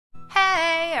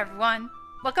everyone!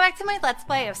 Welcome back to my Let's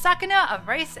Play of Sakuna of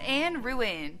Rice and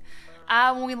Ruin.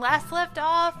 When we last left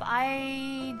off,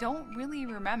 I don't really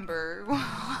remember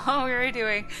what we were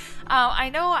doing.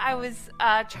 I know I was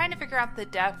trying to figure out the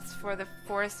depths for the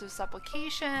Forest of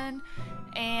Supplication,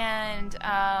 and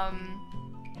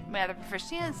the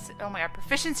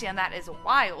proficiency on that is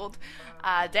wild.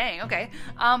 Dang, okay.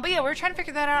 But yeah, we were trying to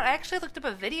figure that out. I actually looked up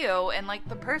a video, and like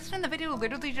the person in the video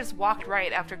literally just walked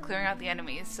right after clearing out the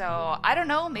enemies. So I don't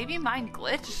know, maybe mine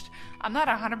glitched. I'm not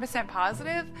 100%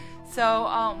 positive.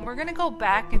 So we're gonna go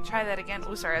back and try that again.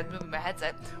 Oh, sorry, I was moving my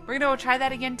headset. We're gonna go try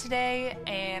that again today,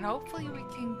 and hopefully we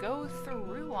can go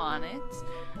through on it.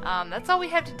 That's all we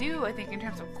have to do, I think, in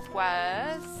terms of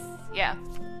quests. Yeah.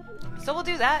 So we'll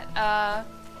do that.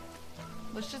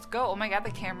 Let's just go. Oh my god,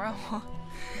 the camera.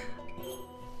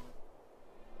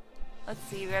 Let's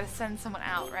see, we gotta send someone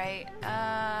out, right?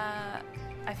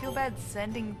 I feel bad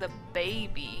sending the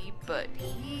baby, but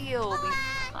he'll be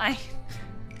fine.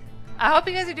 I hope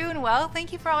you guys are doing well.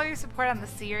 Thank you for all your support on the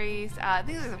series.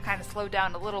 These have kind of slowed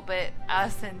down a little bit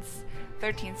since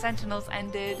 13 Sentinels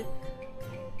ended.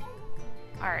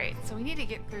 Alright, so we need to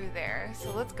get through there,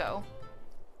 so let's go.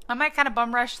 I might kind of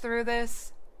bum rush through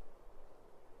this,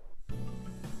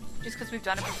 just because we've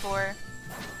done it before.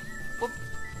 Whoop.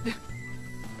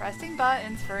 Pressing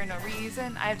buttons for no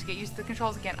reason. I have to get used to the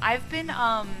controls again. I've been,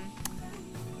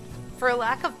 for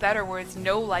lack of better words,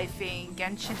 no-lifing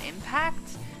Genshin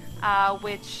Impact,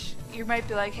 which you might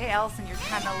be like, hey Allison, you're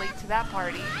kind of late to that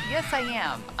party. Yes, I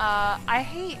am.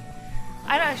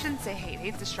 I shouldn't say hate.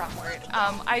 Hate's a strong word.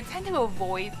 I tend to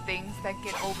avoid things that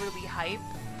get overly hype.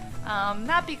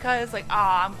 Not because like,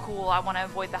 I'm cool, I want to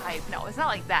avoid the hype. No, it's not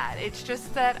like that. It's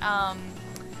just that,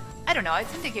 I don't know, I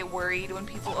tend to get worried when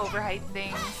people overhype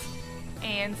things.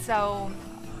 And so,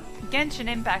 Genshin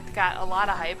Impact got a lot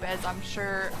of hype, as I'm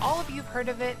sure all of you have heard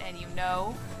of it and you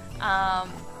know.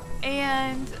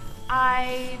 And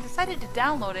I decided to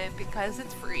download it because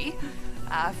it's free.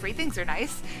 Free things are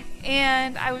nice.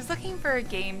 And I was looking for a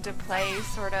game to play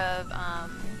sort of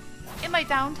in my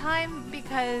downtime,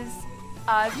 because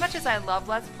as much as I love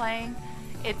Let's Playing,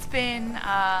 it's been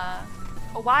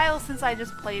a while since I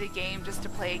just played a game just to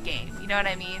play a game, you know what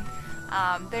I mean?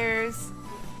 There's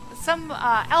some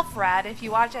Elfrad, if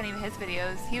you watch any of his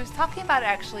videos, he was talking about it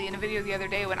actually in a video the other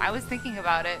day when I was thinking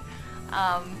about it,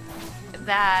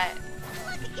 that,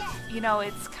 you know,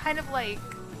 it's kind of like,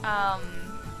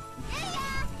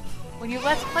 when you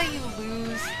Let's Play, you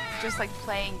lose just like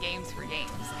playing games for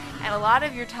games. And a lot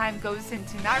of your time goes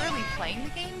into not really playing the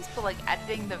games, but like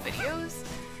editing the videos.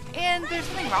 And there's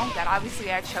nothing wrong with that.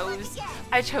 Obviously, I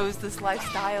chose this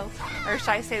lifestyle, or should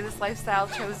I say this lifestyle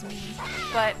chose me.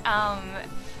 But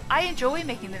I enjoy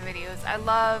making the videos. I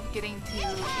love getting to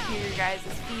hear your guys'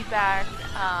 feedback,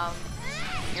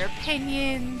 your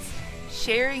opinions,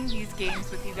 sharing these games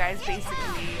with you guys,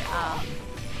 basically.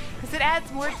 Because it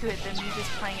adds more to it than me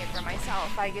just playing it for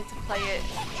myself. I get to play it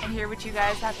and hear what you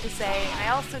guys have to say. And I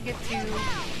also get to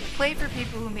play for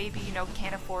people who maybe, you know,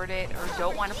 can't afford it or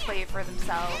don't want to play it for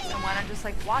themselves and want to just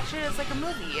like watch it as like a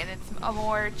movie, and it's a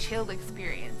more chilled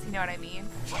experience, you know what I mean?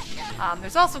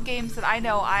 There's also games that I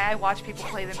know I watch people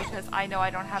play them because I know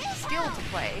I don't have the skill to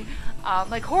play,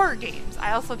 like horror games.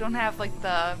 I also don't have like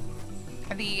the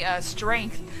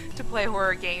strength to play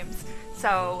horror games,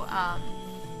 so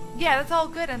yeah, that's all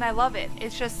good and I love it.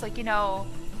 It's just like, you know,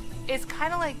 it's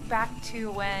kind of like back to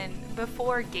when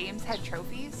before games had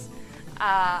trophies.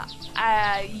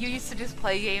 You used to just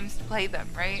play games to play them,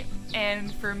 right?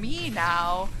 And for me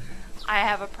now, I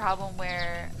have a problem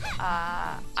where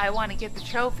I want to get the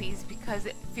trophies because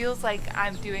it feels like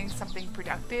I'm doing something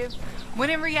productive, when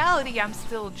in reality I'm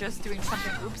still just doing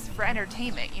something, for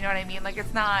entertainment, you know what I mean? Like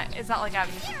it's not like I'm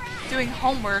doing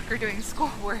homework or doing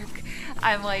schoolwork.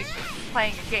 I'm like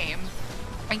playing a game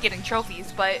and getting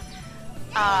trophies, but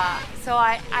so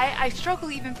I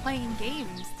struggle even playing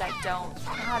games that don't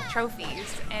have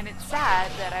trophies, and it's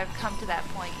sad that I've come to that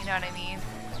point, you know what I mean?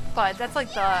 But that's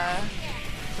like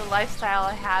the lifestyle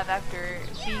I have after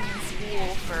being in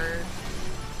school for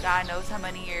God knows how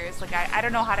many years. Like I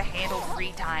don't know how to handle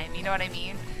free time, you know what I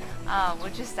mean?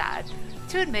 Which is sad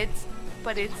to admit,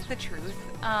 but it's the truth.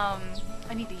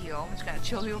 I need to heal. I'm just gonna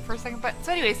chill heal for a second. But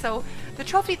so anyway, so the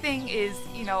trophy thing is,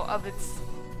 you know, of its.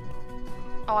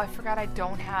 Oh, I forgot I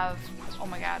don't have. Oh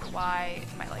my god, why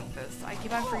am I like this? I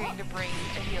keep on forgetting to bring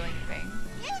a healing thing.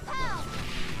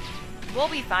 We'll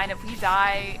be fine. If we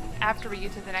die after we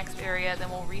get to the next area, then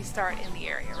we'll restart in the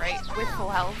area, right? With full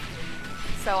health.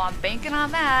 So I'm banking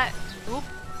on that. Oop.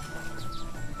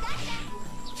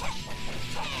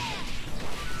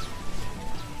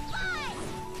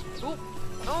 Oop.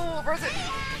 Oh, where's it?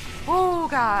 Oh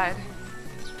god.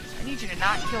 I need you to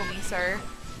not kill me, sir.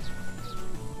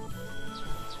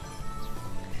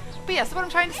 But yeah, so what I'm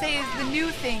trying to say is the new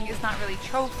thing is not really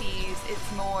trophies,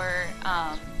 it's more,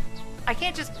 I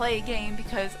can't just play a game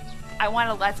because I want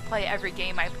to let's play every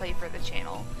game I play for the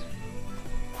channel.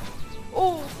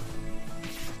 Oh!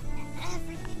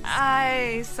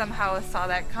 I somehow saw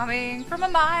that coming from a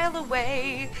mile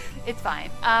away. It's fine.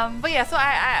 But yeah, so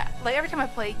I like every time I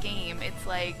play a game, it's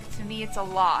like, to me it's a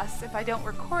loss if I don't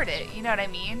record it, you know what I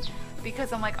mean?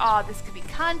 Because I'm like, oh, this could be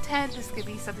content, this could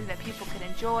be something that people could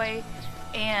enjoy,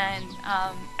 and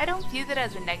I don't view that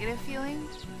as a negative feeling.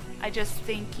 I just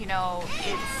think, you know,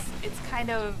 it's kind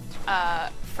of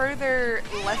further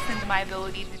lessened my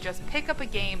ability to just pick up a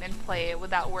game and play it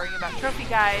without worrying about trophy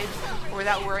guides or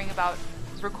without worrying about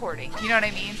recording, you know what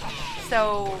I mean?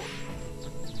 So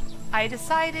I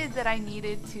decided that I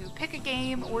needed to pick a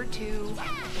game or two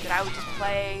that I would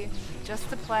just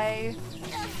to play,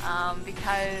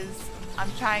 because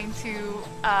I'm trying to,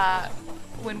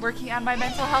 when working on my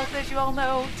mental health, as you all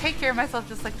know, take care of myself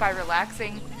just like by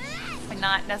relaxing and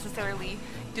not necessarily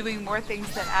doing more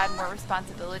things that add more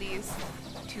responsibilities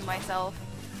to myself.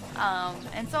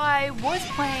 And so I was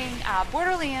playing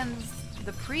Borderlands,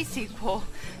 the pre-sequel,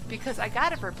 because I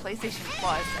got it for PlayStation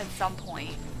Plus at some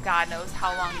point. God knows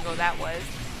how long ago that was.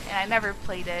 And I never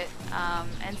played it.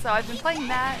 And so I've been playing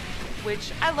that,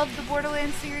 which I love the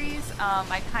Borderlands series.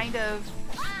 I kind of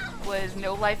was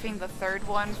no-lifing the third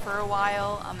one for a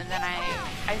while, and then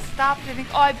I stopped. I think,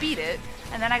 oh, I beat it,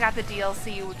 and then I got the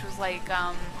DLC, which was like,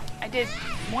 I did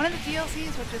one of the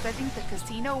DLCs, which was I think the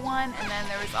casino one, and then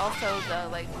there was also the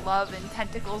like Love and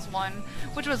Tentacles one,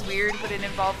 which was weird, but it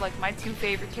involved like my two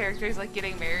favorite characters like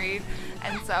getting married,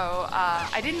 and so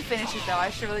I didn't finish it though. I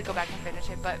should really go back and finish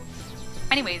it, but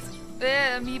anyways,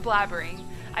 me blabbering.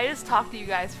 I just talked to you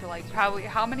guys for like probably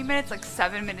how many minutes? Like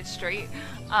 7 minutes straight.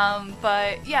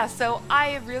 But yeah, so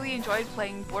I really enjoyed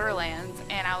playing Borderlands,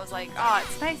 and I was like, oh,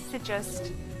 it's nice to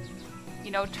just,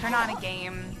 you know, turn on a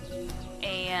game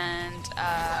and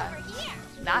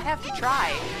not have to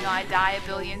try. You know, I die a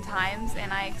billion times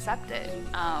and I accept it.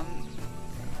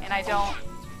 And I don't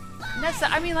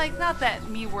necessarily, I mean, like, not that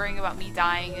me worrying about me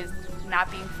dying is not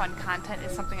being fun content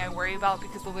is something I worry about,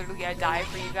 because literally I die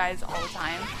for you guys all the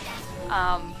time.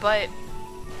 But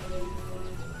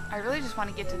I really just want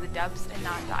to get to the depths and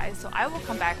not die, so I will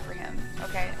come back for him.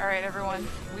 Okay, alright everyone,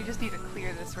 we just need to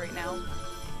clear this right now.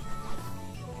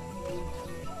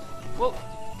 Whoa.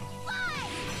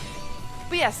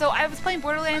 But yeah, so I was playing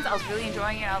Borderlands, I was really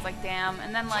enjoying it, I was like, damn,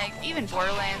 and then like, even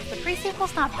Borderlands, the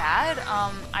pre-sequel's not bad.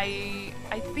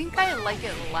 I think I like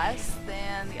it less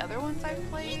than the other ones I've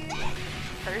played,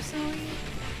 personally,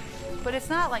 but it's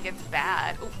not like it's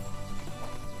bad. Ooh.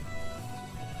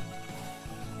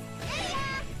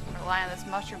 I'm gonna rely on this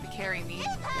mushroom to carry me.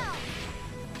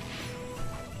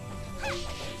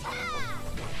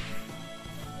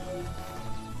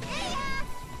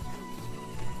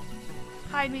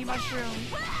 Hide me, mushroom.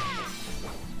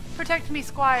 Protect me,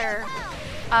 Squire.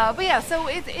 But yeah, so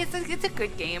it's a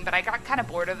good game, but I got kind of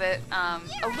bored of it a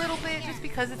little bit, just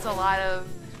because it's a lot of,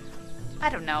 I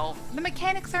don't know, the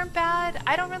mechanics aren't bad.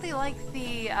 I don't really like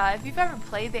the, if you've ever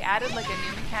played, they added like a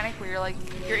new mechanic where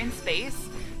you're in space,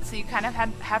 so you kind of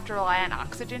have to rely on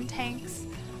oxygen tanks,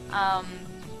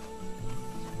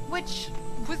 which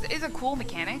is a cool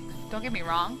mechanic, don't get me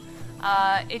wrong.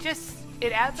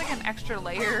 It adds like an extra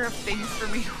layer of things for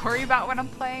me to worry about when I'm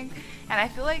playing, and I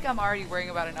feel like I'm already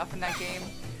worrying about enough in that game.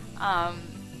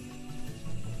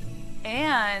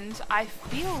 And I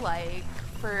feel like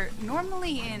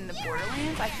normally in the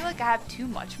Borderlands, I feel like I have too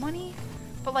much money,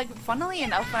 but like funnily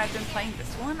enough, when I've been playing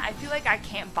this one, I feel like I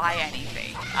can't buy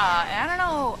anything. And I don't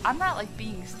know, I'm not like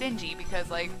being stingy, because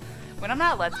like when I'm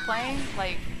not Let's Playing,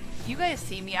 like you guys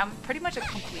see me, I'm pretty much a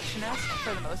completionist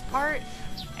for the most part.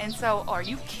 And so, oh, are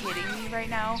you kidding me right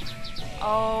now?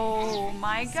 Oh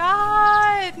my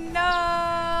god,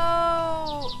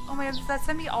 no! Oh my god, does that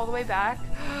send me all the way back?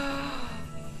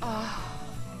 Oh,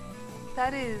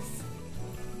 that is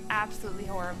absolutely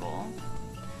horrible.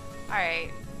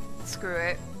 Alright, screw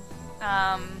it.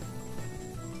 Oh,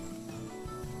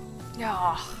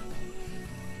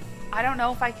 I don't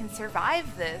know if I can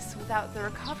survive this without the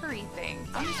recovery thing.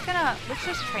 Let's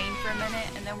just train for a minute,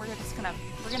 and then we're gonna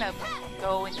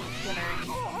go and eat dinner and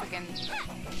freaking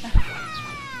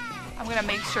I'm gonna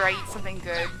make sure I eat something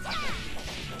good.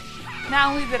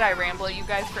 Not only did I ramble at you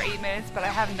guys for 8 minutes, but I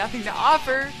have nothing to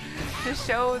offer to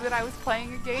show that I was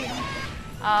playing a game.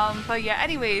 But yeah,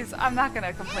 anyways, I'm not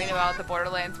gonna complain about the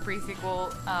Borderlands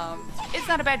pre-sequel. It's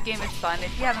not a bad game, it's fun.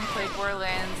 If you haven't played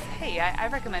Borderlands, hey, I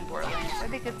recommend Borderlands. I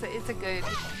think it's a good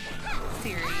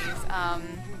series.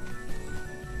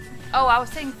 Oh, I was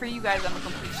saying for you guys, I'm a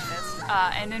completionist.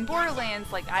 And in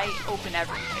Borderlands, like, I open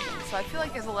everything. So I feel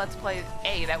like as a Let's Play,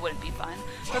 A, that wouldn't be fun.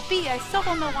 But B, I still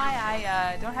don't know why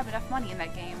I don't have enough money in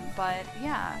that game. But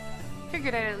yeah,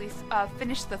 figured I'd at least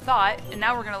finish the thought. And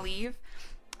now we're gonna leave.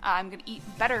 I'm gonna eat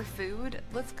better food.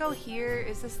 Let's go here.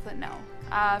 Is this the, no.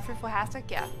 Fruitful Hashtag?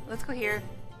 Yeah, let's go here.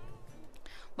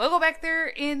 We'll go back there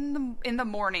in the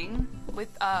morning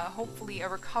with hopefully a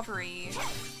recovery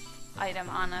item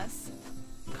on us.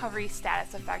 Recovery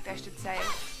status effect, I should say.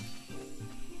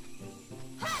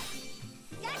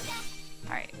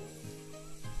 Alright.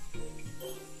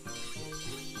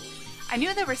 I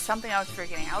knew there was something I was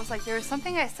forgetting. I was like, there was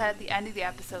something I said at the end of the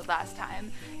episode last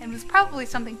time, and it was probably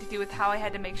something to do with how I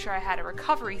had to make sure I had a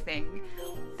recovery thing.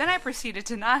 Then I proceeded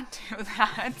to not do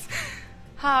that.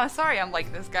 Sorry I'm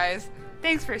like this, guys.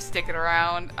 Thanks for sticking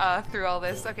around through all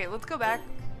this. Okay, let's go back.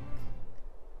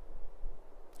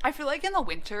 I feel like in the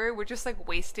winter, we're just like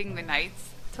wasting the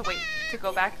nights to wait to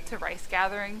go back to rice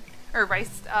gathering, or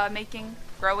rice making,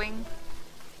 growing,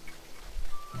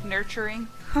 nurturing,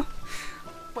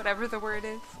 whatever the word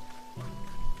is.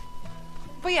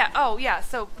 But yeah, oh yeah,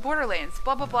 so Borderlands,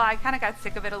 blah blah blah, I kind of got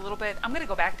sick of it a little bit. I'm gonna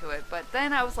go back to it, but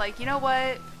then I was like, you know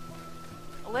what?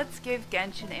 Let's give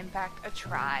Genshin Impact a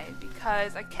try,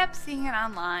 because I kept seeing it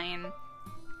online,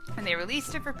 and they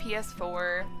released it for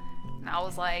PS4. And I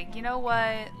was like, you know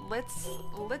what? Let's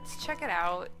check it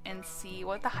out and see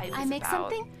what the hype is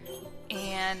about. Something?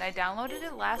 And I downloaded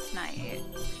it last night,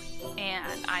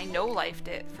 and I no-lifed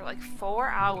it for like 4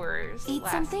 hours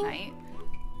last night.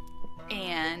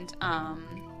 And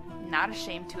not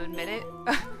ashamed to admit it.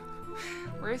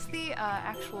 Where's the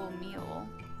actual meal?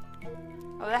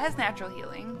 Oh, that has natural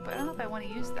healing, but I don't know if I want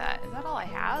to use that. Is that all I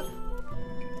have?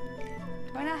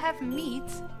 Do I not have meat?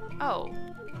 Oh.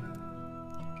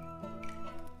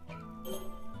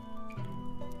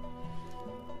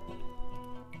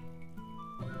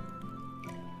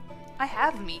 I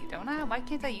have meat, don't I? Why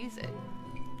can't I use it?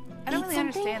 I don't really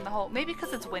understand the whole... Maybe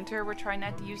because it's winter, we're trying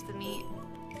not to use the meat.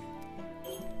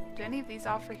 Do any of these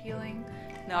offer healing?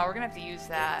 No, we're gonna have to use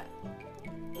that.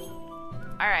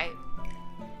 Alright.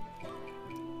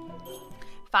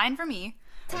 Fine for me.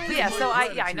 But yeah, so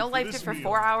I no-lifed it for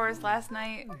 4 hours last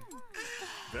night.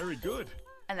 Very good.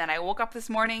 And then I woke up this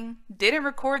morning, didn't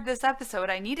record this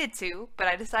episode, I needed to, but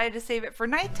I decided to save it for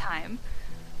nighttime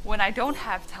when I don't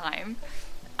have time.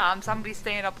 So I'm gonna be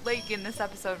staying up late getting this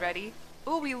episode ready.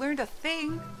 Oh, we learned a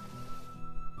thing.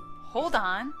 Hold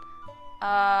on.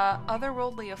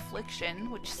 Otherworldly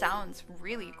Affliction, which sounds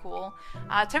really cool.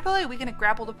 Temporarily weaken a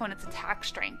grappled opponent's attack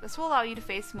strength. This will allow you to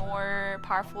face more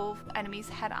powerful enemies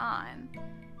head on.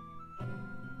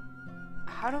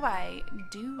 How do I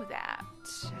do that?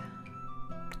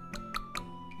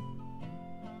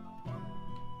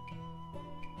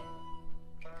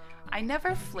 I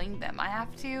never fling them. I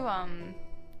have to,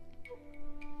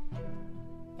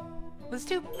 let's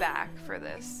do back for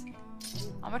this.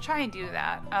 I'm gonna try and do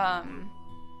that.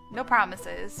 No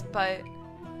promises, but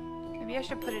maybe I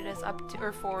should put it as up to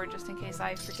or forward just in case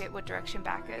I forget what direction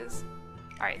back is.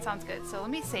 Alright, sounds good. So let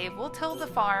me save. We'll till the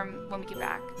farm when we get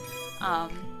back.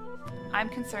 I'm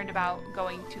concerned about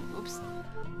going to, oops,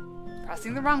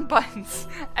 pressing the wrong buttons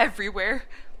everywhere.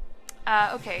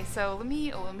 Okay, so let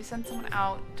me send someone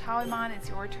out. Tawaimon, it's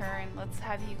your turn. Let's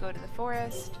have you go to the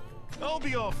forest. I'll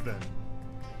be off then.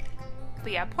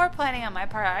 But yeah, poor planning on my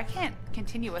part. I can't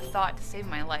continue a thought to save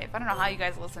my life. I don't know how you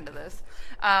guys listen to this.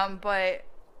 But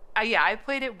yeah, I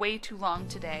played it way too long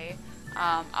today.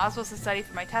 I was supposed to study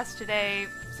for my test today.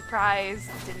 Surprise,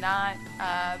 did not.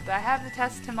 But I have the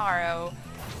test tomorrow,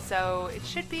 so it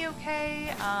should be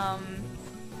okay.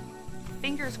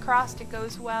 Fingers crossed it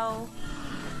goes well.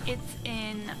 It's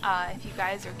in, if you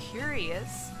guys are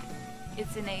curious,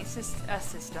 it's in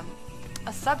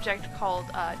a subject called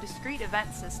Discrete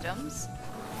Event Systems,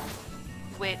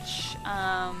 which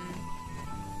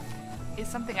is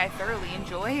something I thoroughly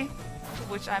enjoy,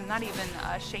 which I'm not even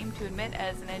ashamed to admit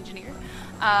as an engineer.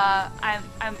 I'm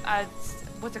a,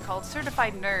 what's it called,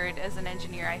 certified nerd as an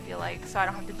engineer, I feel like, so I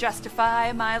don't have to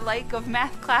justify my like of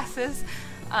math classes.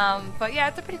 But yeah,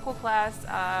 it's a pretty cool class.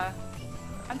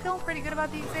 I'm feeling pretty good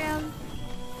about the exam.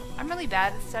 I'm really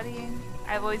bad at studying.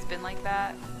 I've always been like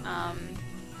that. I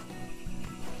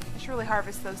should really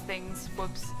harvest those things.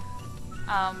 Whoops.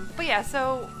 But yeah,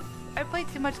 so I played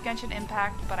too much Genshin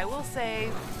Impact, but I will say,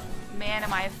 man,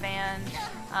 am I a fan.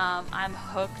 I'm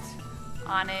hooked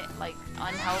on it, like,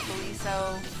 unhealthily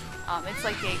so. It's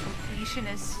like a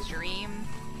completionist stream.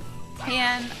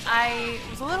 And I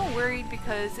was a little worried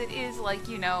because it is like,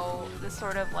 you know, the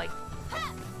sort of like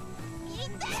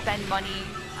spend money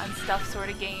on stuff sort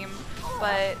of game.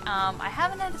 But I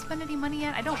haven't had to spend any money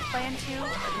yet. I don't plan to.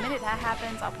 The minute that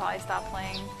happens, I'll probably stop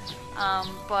playing.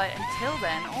 But until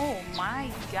then, oh my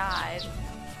god.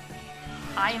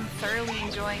 I am thoroughly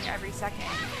enjoying every second.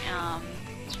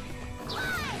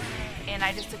 And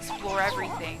I just explore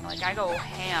everything. Like, I go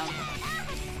ham.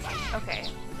 Okay.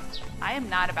 I am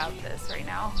not about this right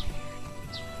now.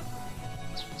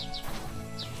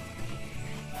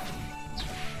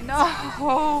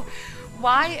 No!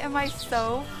 Why am I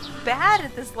so bad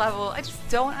at this level? I just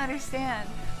don't understand.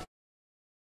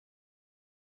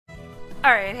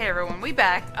 Alright, hey everyone, we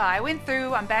back. I went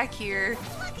through, I'm back here.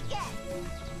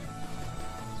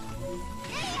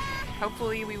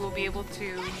 Hopefully we will be able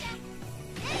to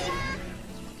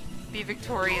be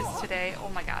victorious today. Oh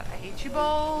my god, I hate you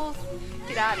both.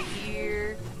 Get out of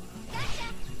here.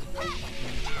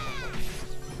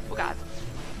 Oh god.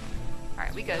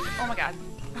 Alright, we good. Oh my god.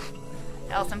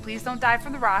 Allison, please don't die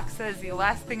from the rocks. That is the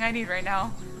last thing I need right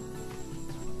now.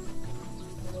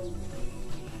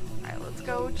 Alright, let's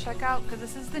go check out, because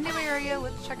this is the new area.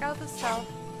 Let's check out the stuff.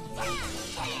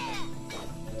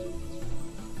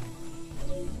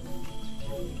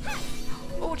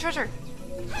 Oh, treasure!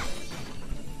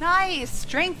 Nice!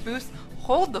 Strength boost.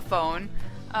 Hold the phone.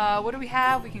 What do we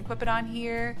have? We can equip it on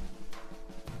here.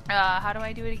 How do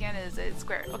I do it again? Is it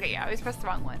square? Okay, yeah, I always pressed the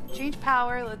wrong one. Change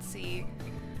power. Let's see.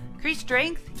 Increase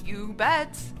strength. You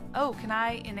bet. Oh, can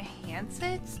I enhance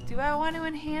it? Do I want to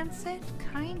enhance it?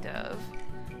 Kind of.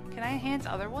 Can I enhance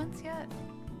other ones yet?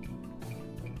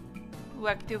 Ooh,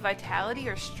 I can do vitality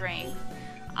or strength.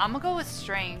 I'm gonna go with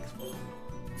strength.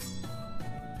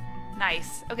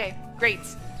 Nice. Okay, great.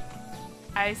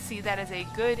 I see that as a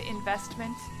good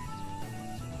investment.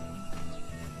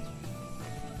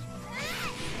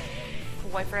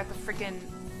 Oh, I forgot the freaking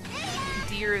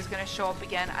deer is gonna show up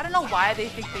again. I don't know why they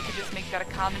think they could just make that a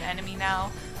common enemy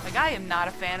now. Like, I am not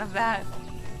a fan of that.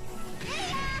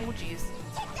 Oh, jeez.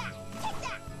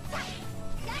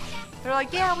 They're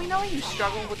like, yeah, we know you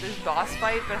struggle with this boss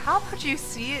fight, but how about you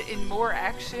see it in more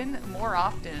action more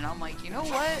often? And I'm like, you know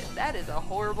what? That is a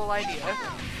horrible idea.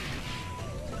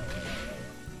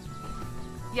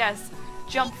 Yes,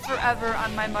 jump forever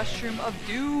on my mushroom of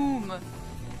doom.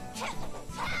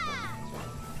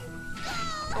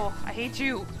 Oh, I hate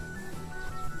you.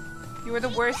 You are the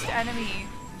worst enemy.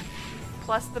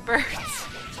 Plus the birds.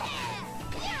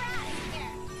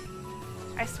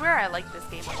 I swear I like this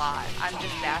game a lot. I'm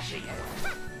just bashing it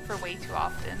for way too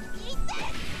often.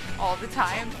 All the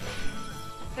time.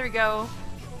 There we go.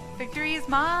 Victory is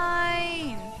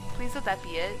mine! Please let that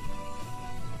be it.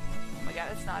 Oh my god,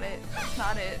 it's not it. It's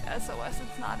not it. SOS,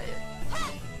 it's not it.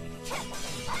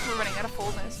 We're running out of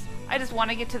fullness. I just want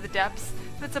to get to the depths.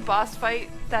 If it's a boss fight,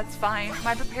 that's fine. Am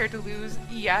I prepared to lose?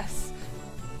 Yes.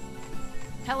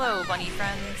 Hello, bunny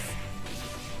friends.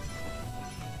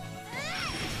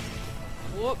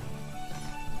 Whoop.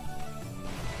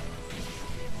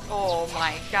 Oh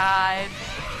my god.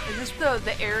 Is this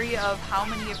the area of how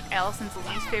many of Allison's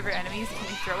least favorite enemies can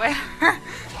we throw at her?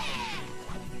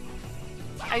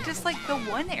 I just like the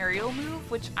one aerial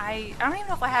move, which I don't even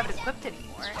know if I have it equipped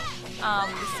anymore.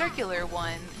 The circular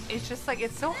one, it's just like,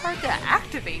 it's so hard to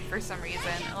activate for some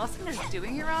reason, unless I'm just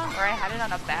doing it wrong, or I had it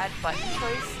on a bad button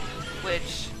choice,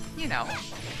 which, you know,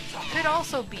 could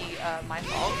also be my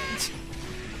fault.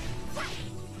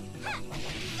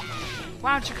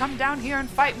 Why don't you come down here and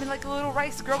fight me like a little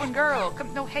rice-growing girl?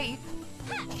 Come, no, hey.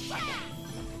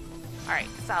 Alright,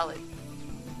 solid.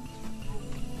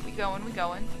 We going.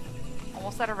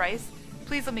 Almost out of rice.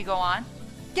 Please let me go on.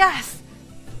 Yes!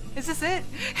 Is this it?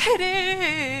 It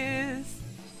is!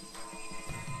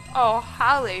 Oh,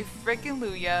 halle frickin'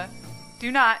 luya.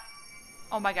 Do not.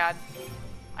 Oh my god.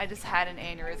 I just had an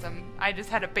aneurysm. I just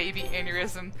had a baby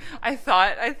aneurysm. I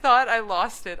thought I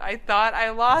lost it. I thought I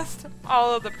lost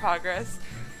all of the progress.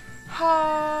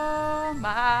 Oh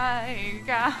my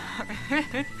god.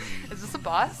 Is this a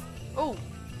boss? Oh.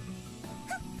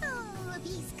 Oh,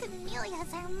 these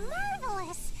camellias are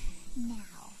marvelous. Now,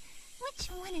 which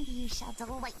one of you shall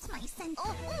delight my sense?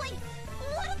 Oh, wait,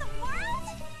 what in the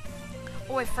world?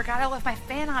 Oh, I forgot I left my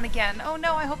fan on again. Oh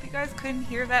no, I hope you guys couldn't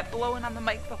hear that blowing on the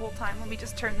mic the whole time. Let me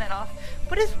just turn that off.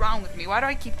 What is wrong with me? Why do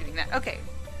I keep doing that? Okay.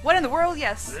 What in the world?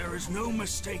 Yes. There is no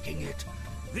mistaking it.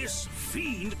 This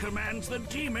fiend commands the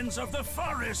demons of the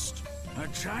forest. A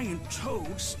giant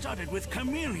toad studded with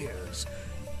camellias.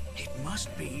 It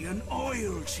must be an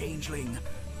oil changeling.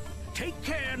 Take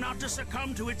care not to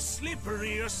succumb to its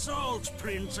slippery assault,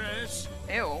 princess.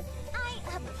 Ew.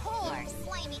 I abhor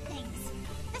slimy things.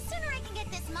 The sooner I can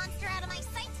get this monster out of my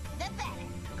sight, the better.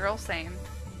 Girl, same.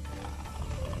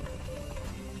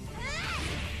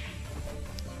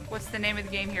 What's the name of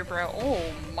the game here, bro? Oh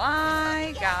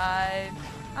my god.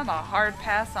 I'm a hard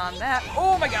pass on that.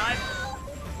 Oh my god.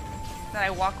 Then I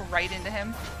walk right into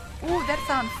him. Ooh, that's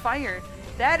on fire.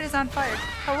 That is on fire.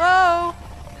 Hello?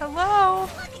 Hello?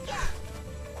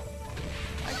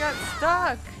 I got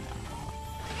stuck.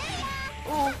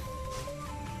 Ooh.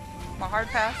 My hard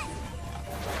pass.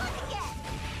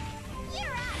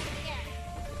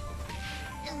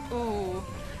 Ooh.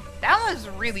 That was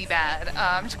really bad.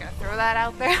 I'm just gonna throw that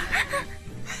out there.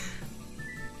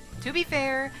 To be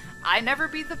fair, I never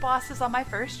beat the bosses on my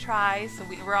first try, so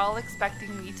we were all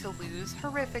expecting me to lose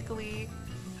horrifically.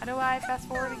 How do I fast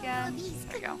forward again?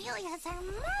 There we go.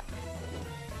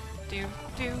 Do,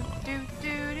 do, do,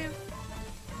 do, do.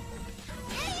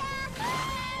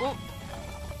 Whoa.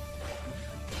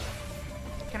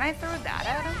 Can I throw that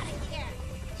at him?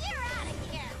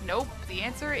 Nope. The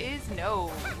answer is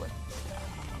no.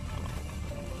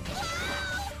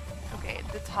 Okay,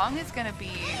 the tongue is gonna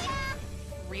be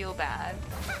real bad.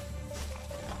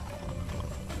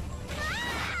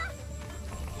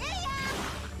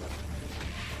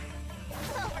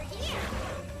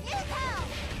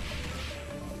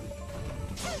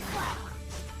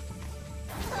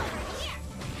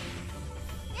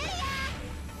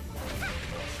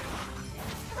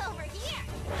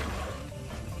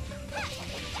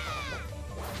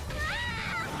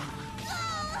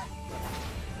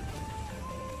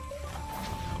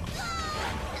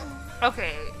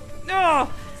 Okay. No!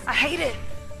 I hate it!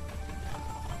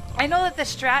 I know that the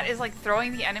strat is like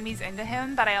throwing the enemies into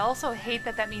him, but I also hate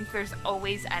that that means there's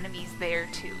always enemies there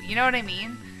too. You know what I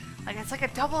mean? Like, it's like a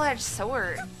double-edged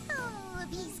sword. Oh,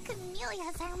 these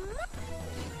camellias are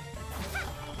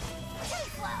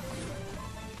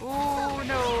Oh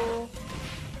no.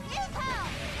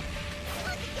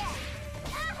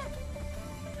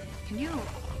 Can you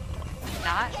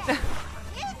not?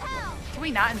 Can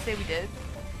we not and say we did?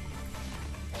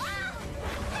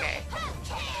 Okay.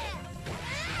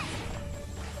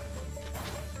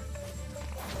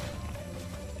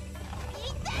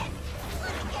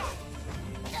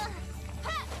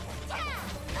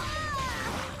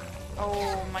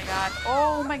 Oh my god.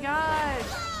 Oh my god.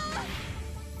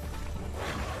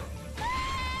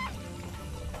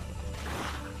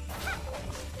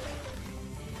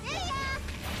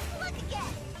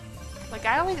 Like,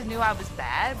 I always knew I was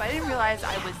bad, but I didn't realize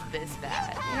I was this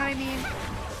bad. You know what I mean?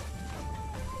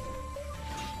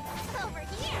 over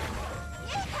here.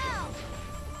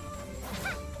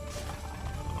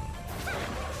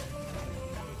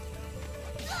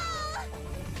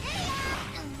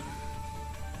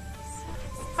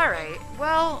 Alright,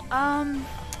 well,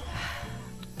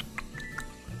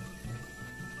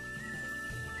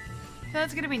 so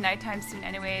it's gonna be nighttime soon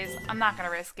anyways. I'm not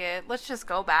gonna risk it. Let's just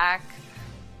go back.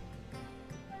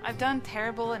 I've done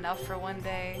terrible enough for one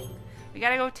day. We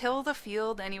gotta go till the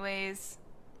field anyways.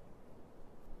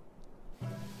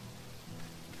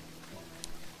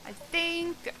 I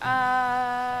think, in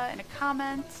a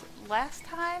comment last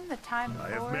time, the time before...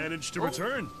 I have managed to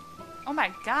return. Oh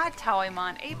my god,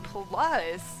 Taoimon, A+.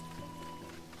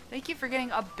 Thank you for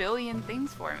getting a billion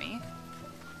things for me.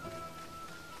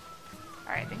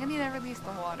 Alright, I think I need to release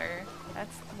the water.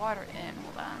 That's water in,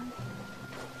 hold on.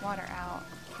 Water out.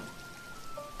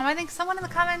 I think someone in the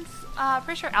comments,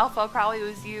 pretty sure Alpha probably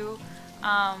was you.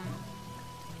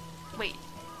 Wait,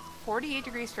 48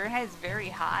 degrees Fahrenheit is very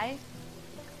high?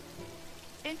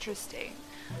 Interesting.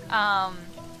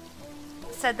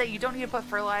 Said that you don't need to put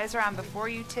fertilizer on before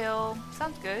you till.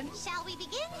 Sounds good. Shall we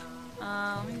begin?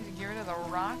 We need to get rid of the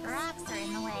rocks. Rocks are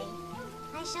in the way.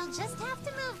 I shall just have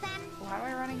to move them. Oh, how do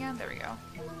I run again? There we go.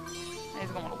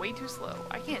 It's going way too slow.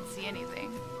 I can't see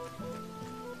anything.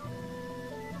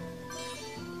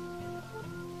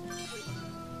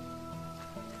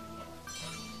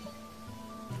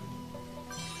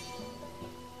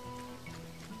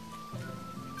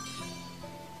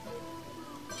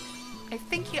 I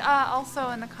think he, also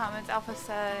in the comments, Alpha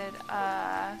said,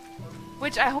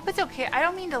 which I hope it's okay. I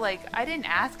don't mean to, like, I didn't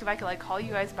ask if I could, like, call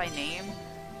you guys by name.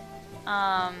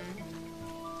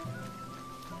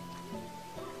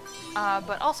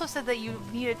 But also said that you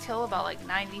need to till about, like,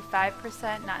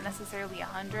 95%, not necessarily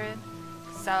 100.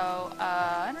 So,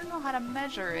 I don't know how to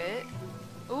measure it.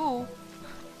 Ooh.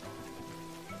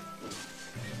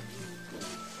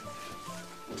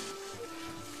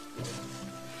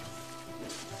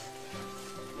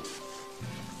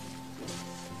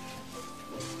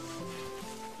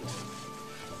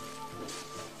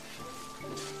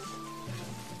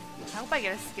 I hope I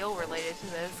get a skill related to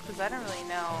this, because I don't really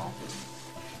know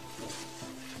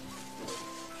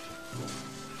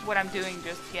what I'm doing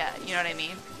just yet, you know what I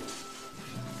mean?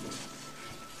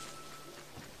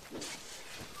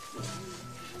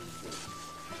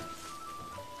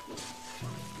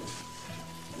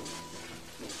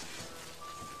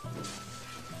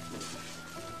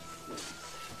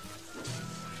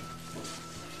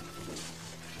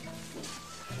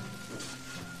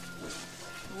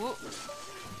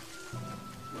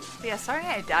 But yeah, sorry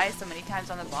I die so many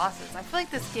times on the bosses. I feel like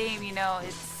this game, you know,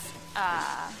 it's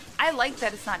I like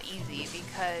that it's not easy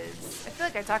because I feel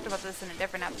like I talked about this in a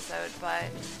different episode, but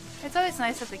it's always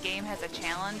nice that the game has a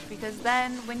challenge because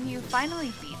then when you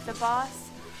finally beat the boss,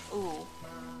 ooh.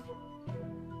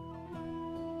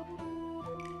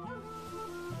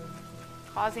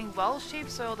 Causing well-shaped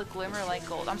soil to glimmer like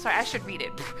gold. I'm sorry, I should read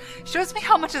it. Shows me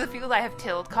how much of the field I have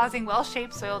tilled, causing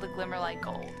well-shaped soil to glimmer like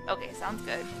gold. Okay, sounds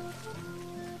good.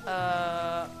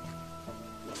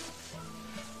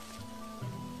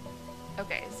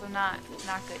 Okay, so not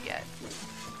good yet.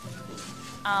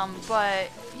 But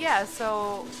yeah,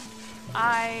 so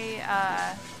like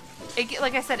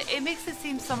I said, it makes it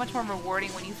seem so much more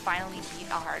rewarding when you finally beat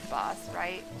a hard boss,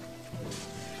 right?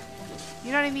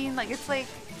 You know what I mean? Like it's like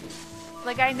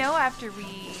I know after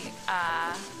we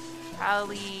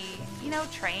probably, you know,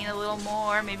 train a little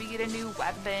more, maybe get a new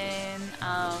weapon,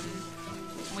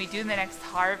 when we do the next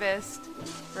harvest,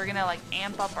 we're gonna like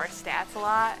amp up our stats a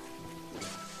lot.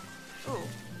 Ooh.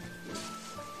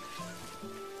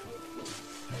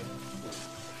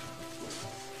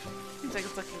 Seems like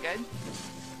it's looking good.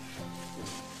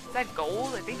 Is that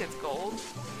gold? I think it's gold.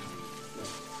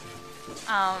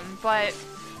 But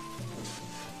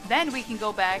then we can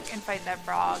go back and fight that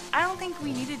frog. I don't think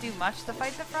we need to do much to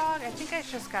fight the frog. I think I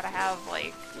just gotta have,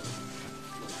 like,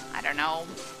 I don't know,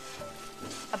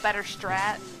 a better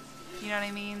strat. You know what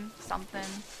I mean? Something.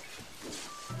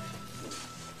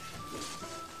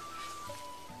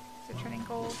 Is it turning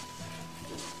gold?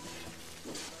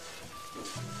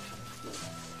 I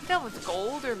can tell if it's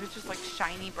gold or if it's just like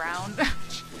shiny brown.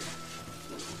 Is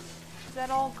that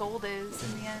all gold is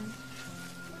in the end?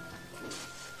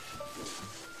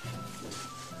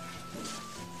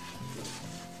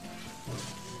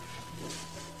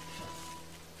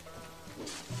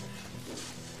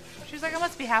 She's like, I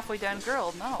must be halfway done.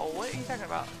 Girl, no. What are you talking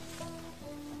about?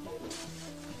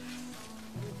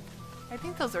 I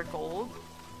think those are gold.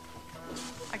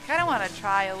 I kind of want to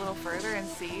try a little further and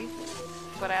see,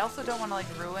 but I also don't want to like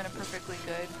ruin a perfectly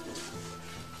good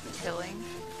killing.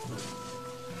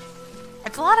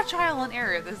 It's a lot of trial and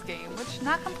error this game, which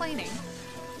not complaining.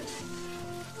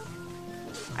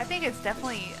 I think it's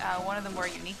definitely one of the more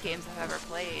unique games I've ever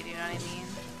played, you know what I mean?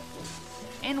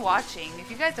 And watching, if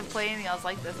you guys have played anything else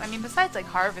like this, I mean besides like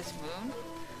Harvest Moon,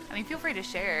 I mean feel free to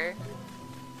share.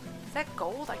 Is that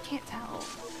gold? I can't tell.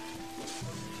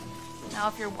 Now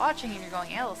if you're watching and you're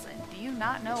going, Allison, do you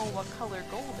not know what color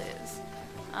gold is?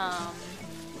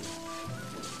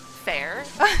 Fair.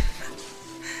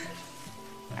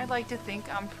 I'd like to think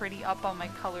I'm pretty up on my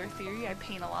color theory. I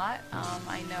paint a lot.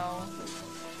 I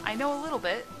know a little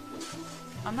bit.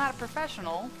 I'm not a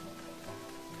professional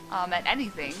at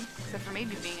anything, except for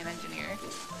maybe being an engineer.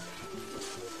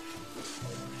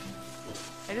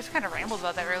 I just kind of rambled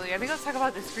about that earlier. I think let's talk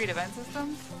about discrete event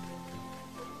systems.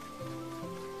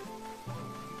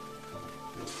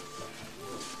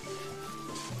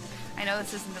 I know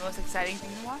this isn't the most exciting thing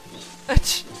to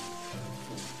watch.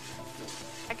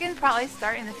 I can probably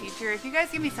start in the future. If you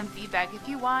guys give me some feedback, if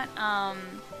you want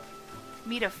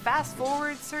me to fast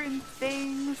forward certain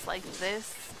things like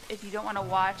this, if you don't want to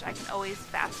watch, I can always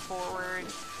fast forward.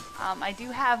 I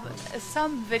do have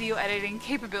some video editing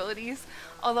capabilities,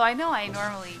 although I know I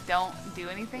normally don't do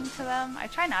anything to them. I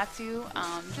try not to,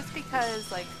 just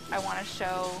because like I want to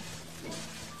show.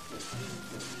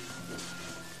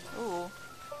 Ooh.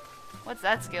 What's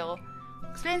that skill?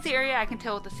 Expands the area I can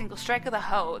till with a single strike of the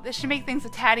hoe. This should make things a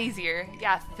tad easier.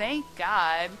 Yeah, thank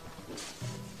God.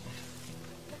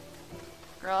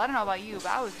 Girl, I don't know about you, but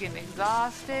I was getting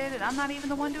exhausted, and I'm not even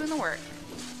the one doing the work.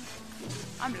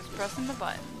 I'm just pressing the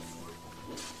buttons.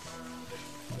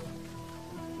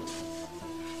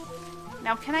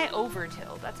 Now, can I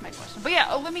over-till? That's my question. But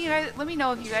yeah, let me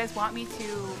know if you guys want me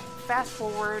to fast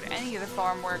forward any of the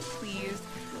farm work, please.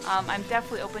 I'm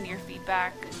definitely open to your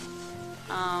feedback.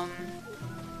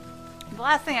 The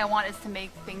last thing I want is to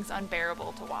make things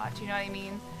unbearable to watch, you know what I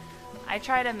mean? I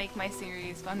try to make my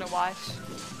series fun to watch.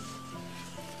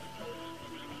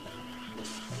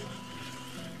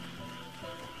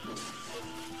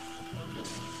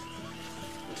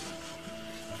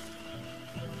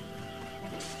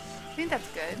 I think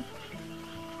that's good.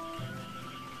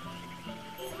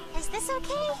 Is this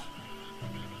okay?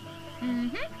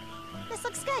 Mm-hmm. This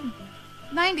looks good.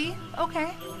 90.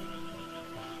 Okay.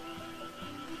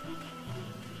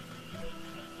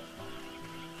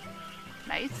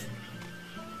 Nice.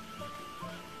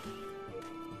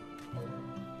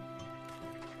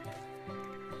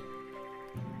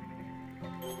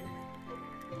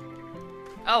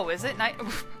 Oh, is it night?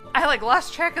 I like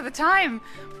lost track of the time.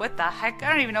 What the heck?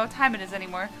 I don't even know what time it is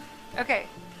anymore. Okay.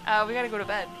 We gotta go to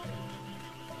bed.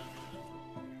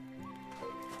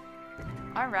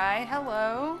 Alright,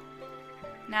 hello.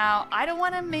 Now, I don't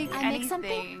want to make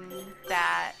anything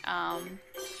that,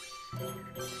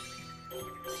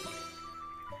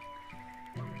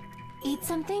 Eat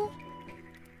something?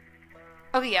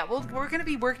 Okay, yeah, well, we're gonna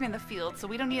be working in the field, so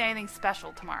we don't need anything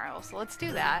special tomorrow, so let's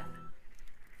do that.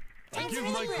 I give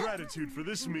my gratitude for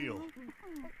this meal.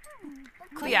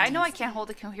 But yeah, I know I can't hold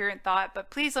a coherent thought, but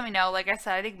please let me know. Like I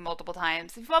said, I think multiple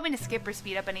times. If you want me to skip or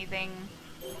speed up anything,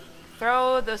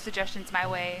 throw those suggestions my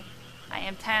way. I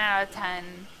am 10 out of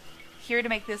 10, here to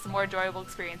make this a more enjoyable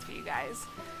experience for you guys.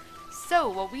 So,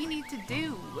 what we need to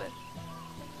do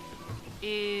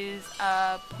is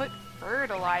put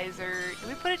fertilizer. Did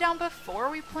we put it down before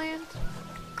we plant?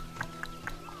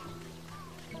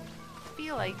 I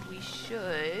feel like we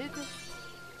should.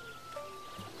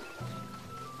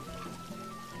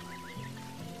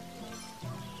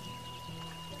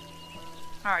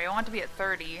 Alright, I want it to be at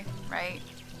 30, right?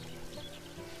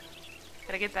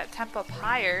 Gotta get that temp up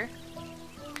higher.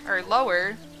 Or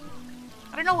lower.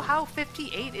 I don't know how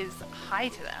 58 is high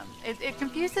to them. It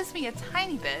confuses me a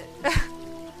tiny bit.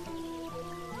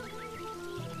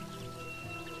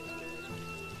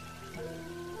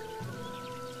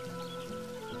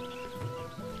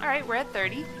 Alright, we're at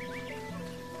 30.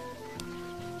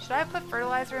 Should I put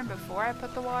fertilizer in before I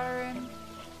put the water in?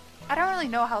 I don't really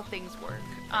know how things work.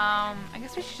 I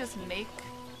guess we should just make...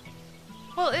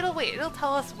 Well, it'll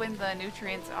tell us when the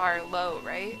nutrients are low,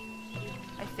 right?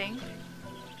 I think.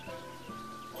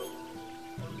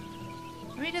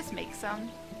 Let me just make some.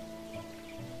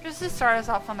 Just to start us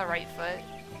off on the right foot.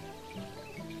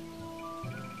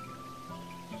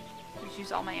 Just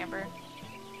use all my amber.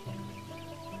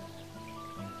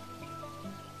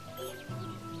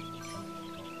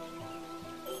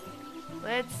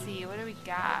 Let's see, what do we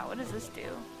got? What does this do?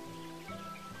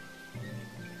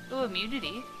 Ooh,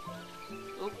 immunity.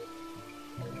 Oop.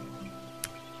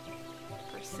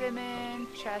 Persimmon,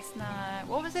 chestnut.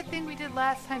 What was the thing we did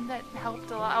last time that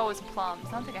helped a lot? Oh, it was plums.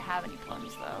 I don't think I have any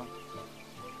plums, though.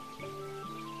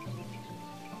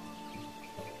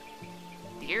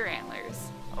 Deer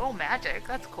antlers. Oh, magic.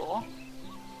 That's cool.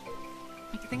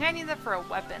 I think I need that for a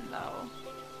weapon, though.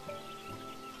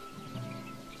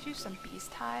 Let's use some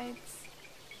beast hides.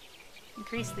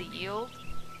 Increase the yield.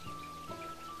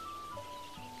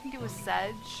 Can do a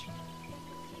sedge.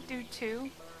 Do 2.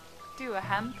 Do a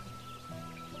hemp.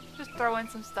 Just throw in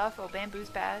some stuff. Oh, bamboo's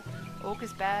bad. Oak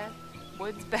is bad.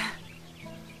 Wood's bad.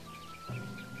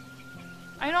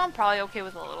 I know I'm probably okay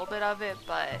with a little bit of it,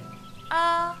 but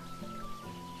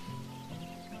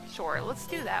sure, let's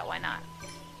do that. Why not?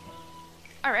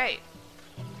 Alright.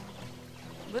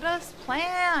 Let us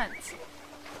plant!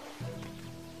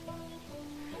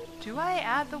 Do I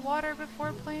add the water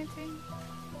before planting?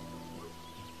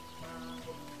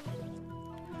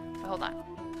 Hold on.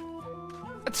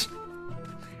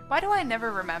 Why do I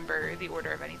never remember the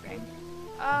order of anything?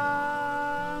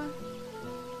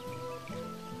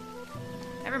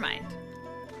 Never mind.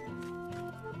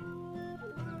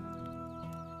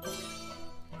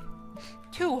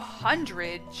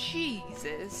 $200?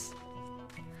 Jesus.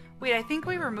 Wait, I think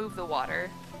we removed the water.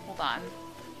 Hold on.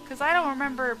 Because I don't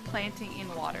remember planting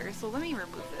in water, so let me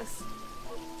remove this.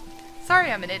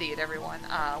 Sorry I'm an idiot, everyone.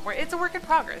 It's a work in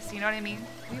progress, you know what I mean?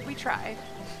 We try.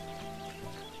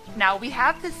 Now, we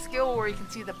have this skill where you can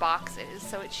see the boxes,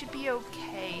 so it should be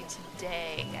okay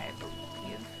today, I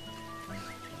believe.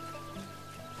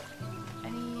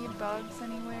 Any bugs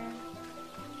anywhere?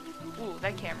 Ooh,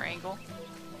 that camera angle.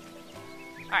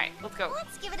 Alright, let's go.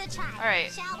 Let's give it a try.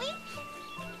 Alright. Shall we?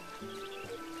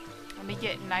 Let me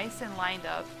get nice and lined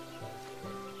up.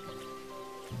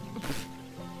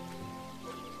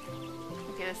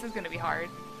 Okay, this is gonna be hard.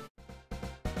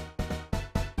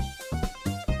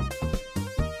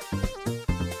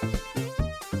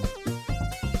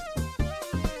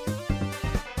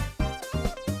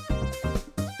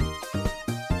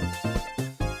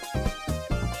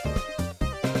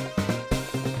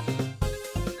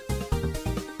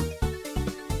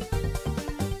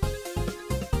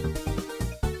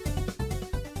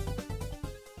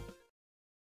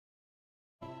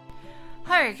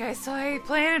 Alright guys, so I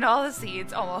planted all the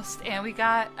seeds, almost, and we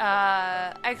got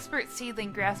Expert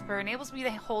Seedling Grasper. Enables me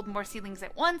to hold more seedlings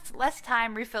at once, less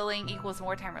time refilling equals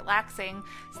more time relaxing.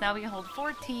 So now we can hold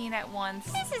 14 at once.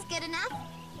 This is good enough.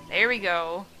 There we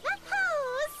go.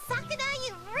 Woohoo! Sakuna,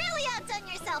 you really outdone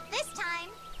yourself this time.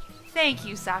 Thank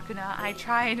you, Sakuna. I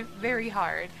tried very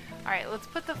hard. Alright, let's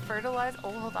put the fertilizer.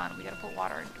 Oh, hold on. We gotta put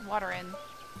water in.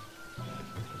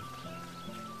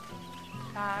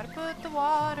 Gotta put the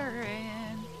water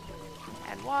in.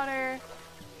 Add water.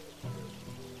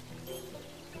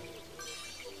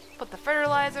 Put the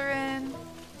fertilizer in.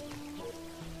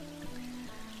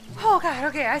 Oh god,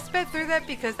 okay, I sped through that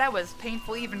because that was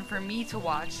painful even for me to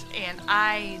watch, and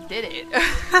I did it.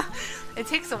 It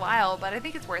takes a while, but I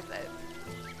think it's worth it.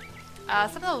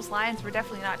 Some of those lines were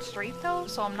definitely not straight though,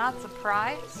 so I'm not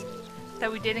surprised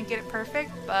that we didn't get it perfect,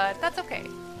 but that's okay.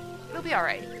 It'll be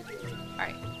alright.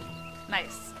 Alright.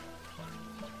 Nice.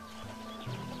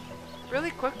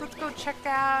 Really quick, let's go check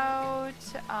out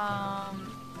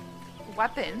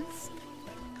weapons,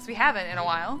 because we haven't in a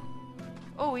while.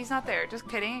 Oh, he's not there. Just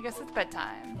kidding. I guess it's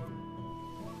bedtime.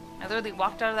 I literally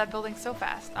walked out of that building so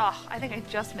fast. Oh, I think I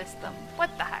just missed them.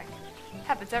 What the heck?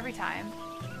 Happens every time.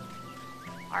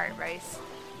 Alright, Rice.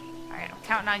 Alright, I'm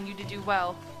counting on you to do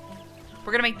well.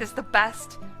 We're gonna make this the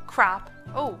best crop.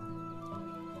 Oh.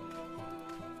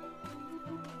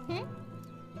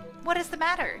 What is the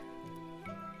matter?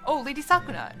 Oh, Lady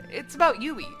Sakuna. It's about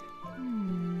Yui.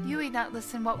 Yui not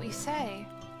listen what we say.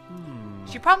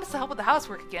 She promised to help with the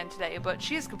housework again today, but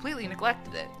she has completely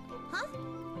neglected it. Huh?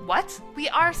 What? We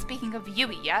are speaking of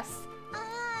Yui, yes?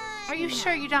 Are you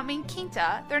sure you don't mean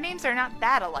Kinta? Their names are not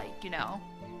that alike, you know.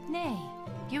 Nay.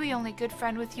 Yui only good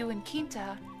friend with you and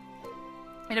Kinta.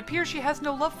 It appears she has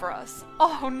no love for us.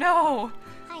 Oh no!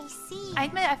 I see. I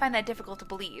admit I find that difficult to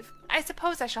believe. I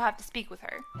suppose I shall have to speak with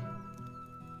her.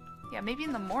 Yeah, maybe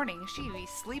in the morning. She'd be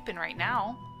sleeping right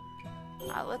now.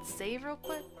 Let's save real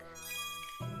quick.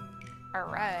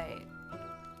 Alright.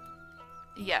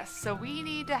 Yes, so we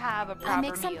need to have a proper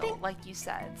make something? meal, like you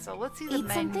said. So let's see the Eat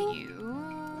menu. something? Do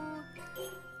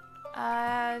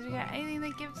we got anything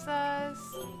that gives us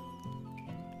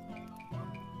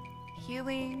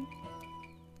healing?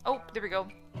 Oh, there we go.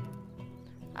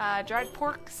 Dried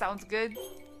pork sounds good.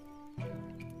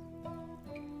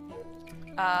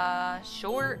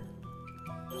 Short.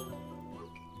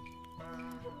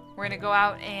 We're gonna go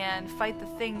out and fight the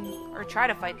thing, or try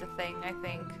to fight the thing, I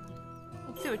think.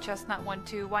 Let's do a chestnut one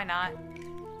too, why not?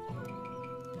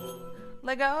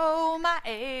 Lego, my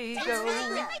ego.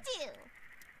 I do.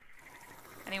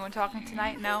 Anyone talking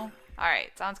tonight? No?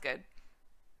 Alright, sounds good.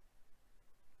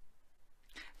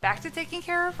 Back to taking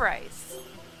care of Rice.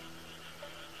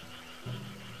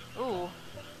 Ooh.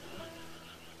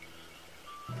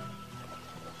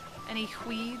 Any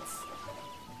weeds?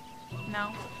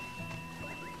 No.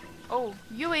 Oh,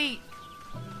 Yui!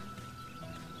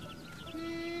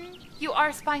 You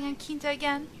are spying on Kinta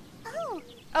again? Oh,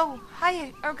 Oh,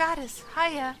 hiya, or goddess,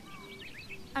 hiya.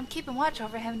 I'm keeping watch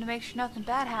over him to make sure nothing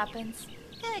bad happens.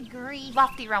 good grief.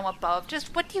 Lofty realm above,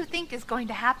 just what do you think is going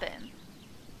to happen?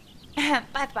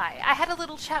 By the by, I had a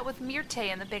little chat with Myrte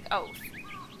and the Big Oath.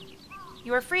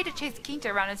 You are free to chase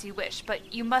Kinta around as you wish,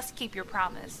 but you must keep your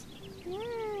promise.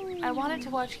 I wanted to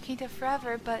watch Kinta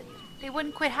forever, but they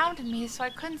wouldn't quit hounding me, so I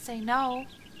couldn't say no.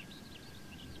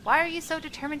 Why are you so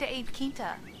determined to aid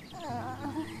Kinta?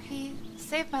 He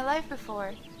saved my life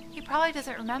before. He probably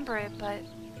doesn't remember it, but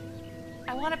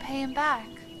I want to pay him back.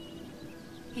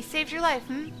 He saved your life,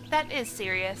 That is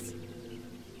serious.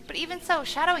 But even so,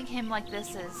 shadowing him like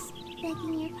this is...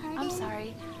 Begging your pardon? I'm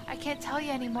sorry. I can't tell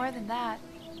you any more than that.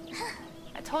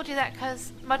 I told you that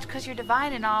much 'cause you're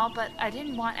divine and all, but I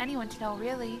didn't want anyone to know,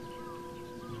 really.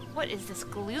 What is this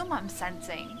gloom I'm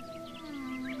sensing?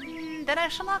 Then I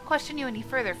shall not question you any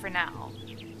further for now.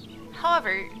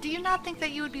 However, do you not think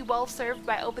that you would be well served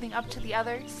by opening up to the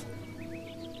others?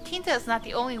 Kinta is not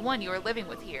the only one you are living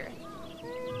with here.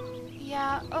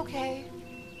 Yeah, okay.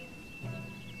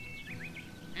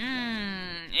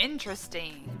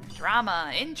 Interesting.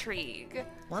 Drama, intrigue.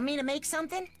 Want me to make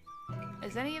something?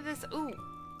 Is any of this... Ooh.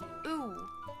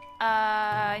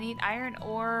 I need iron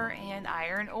ore and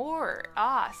iron ore.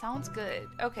 Ah, sounds good.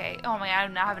 Okay. Oh my god, I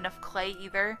do not have enough clay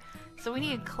either. So we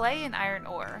need clay and iron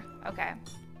ore. Okay.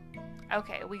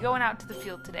 Okay, we going out to the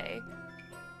field today.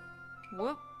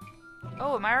 Whoop.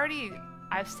 Oh, am I already...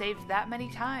 I've saved that many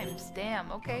times.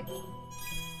 Damn, okay.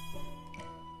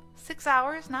 6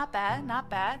 hours, not bad, not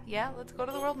bad. Yeah, let's go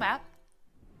to the world map.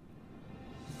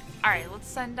 Alright, let's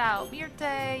send out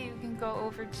Myrte. You can go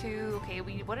over to... Okay,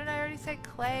 what did I already say?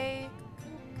 Clay.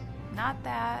 Not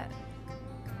that.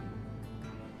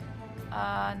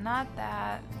 Not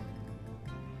that.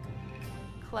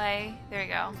 Clay. There you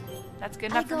go. That's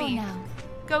good enough for me. Now.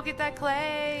 Go get that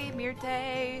clay,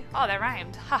 Myrte. Oh, that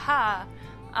rhymed. Haha.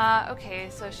 Okay,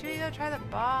 so should we go try the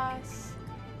boss?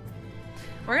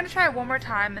 We're gonna try it one more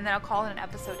time and then I'll call it an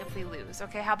episode if we lose.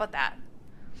 Okay, how about that?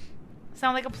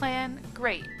 Sound like a plan?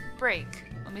 Great. Break.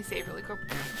 Let me save really quick.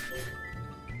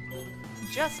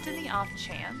 Just in the off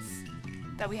chance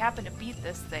that we happen to beat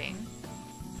this thing.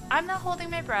 I'm not holding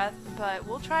my breath, but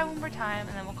we'll try one more time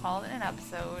and then we'll call it an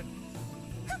episode.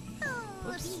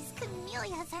 Oops. These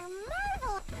camellias are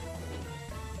marvelous.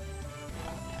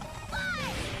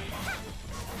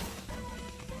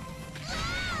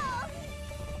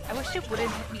 I wish it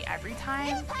wouldn't hit me every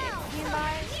time it came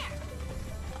by.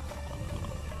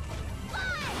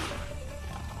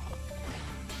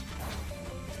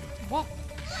 Whoop.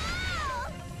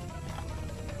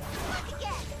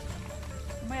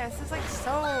 Oh my god, this is like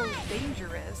so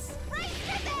dangerous.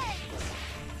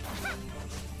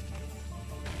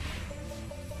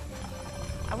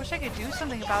 I wish I could do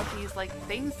something about these like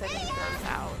things that he throws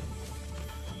out.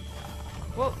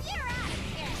 Whoa.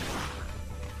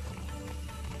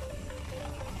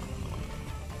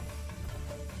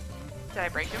 Did I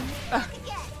break him?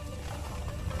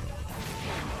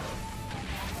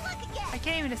 I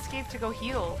can't even escape to go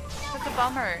heal. That's a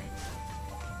bummer.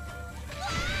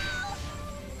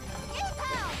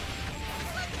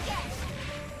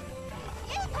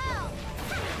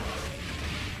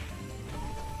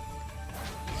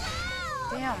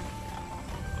 Damn.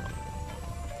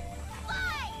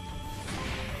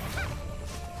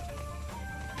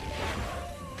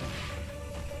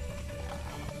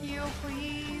 Heal,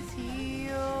 please,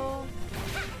 heal.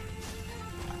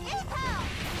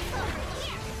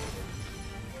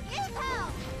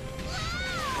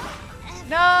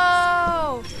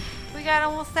 No! We got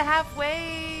almost to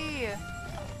halfway.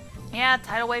 Yeah,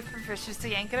 tidal wave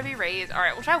proficiency ain't gonna be raised.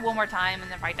 Alright, we'll try one more time,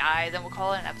 and if I die, then we'll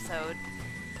call it an episode.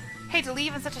 Hate to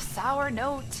leave on such a sour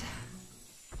note.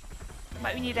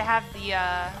 But we need to have the,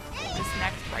 this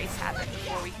next race happen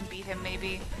before we can beat him,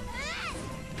 maybe.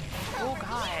 Oh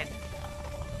god.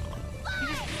 He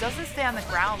just doesn't stay on the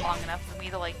ground long enough for me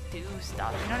to, like, do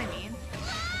stuff, you know what I mean?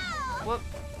 Whoop.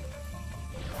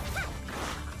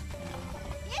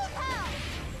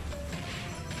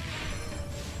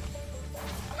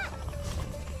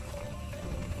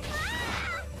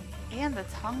 And the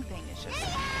tongue thing is just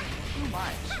too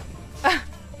much.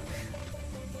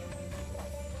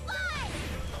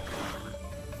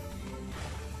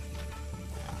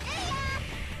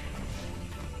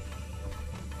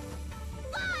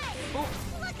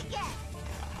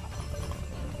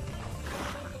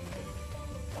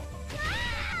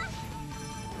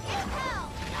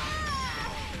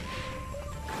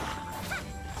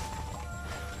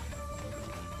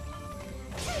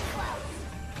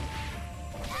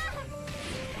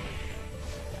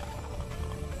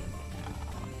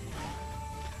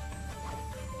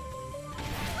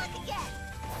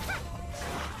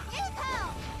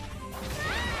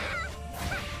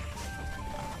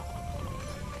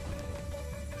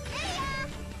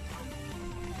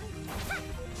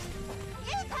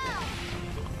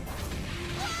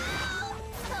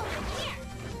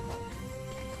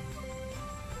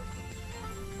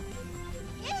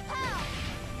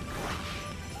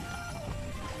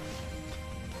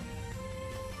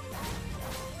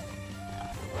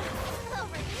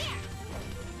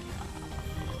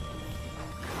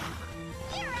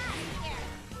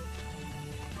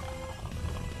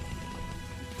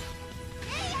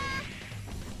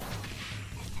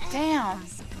 Damn.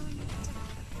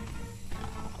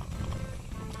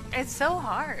 It's so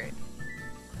hard.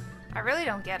 I really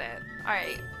don't get it.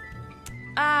 Alright.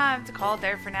 I have to call it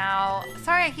there for now.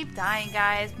 Sorry I keep dying,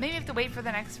 guys. Maybe I have to wait for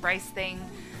the next rice thing.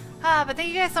 But thank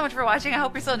you guys so much for watching. I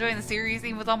hope you're still enjoying the series,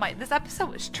 even with all my... This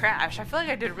episode was trash. I feel like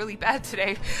I did really bad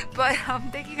today. But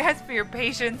thank you guys for your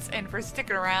patience and for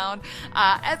sticking around.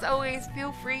 As always,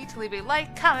 feel free to leave a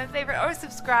like, comment, favorite, or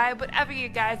subscribe, whatever you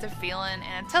guys are feeling.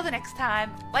 And until the next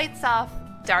time, lights off,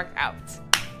 dark out.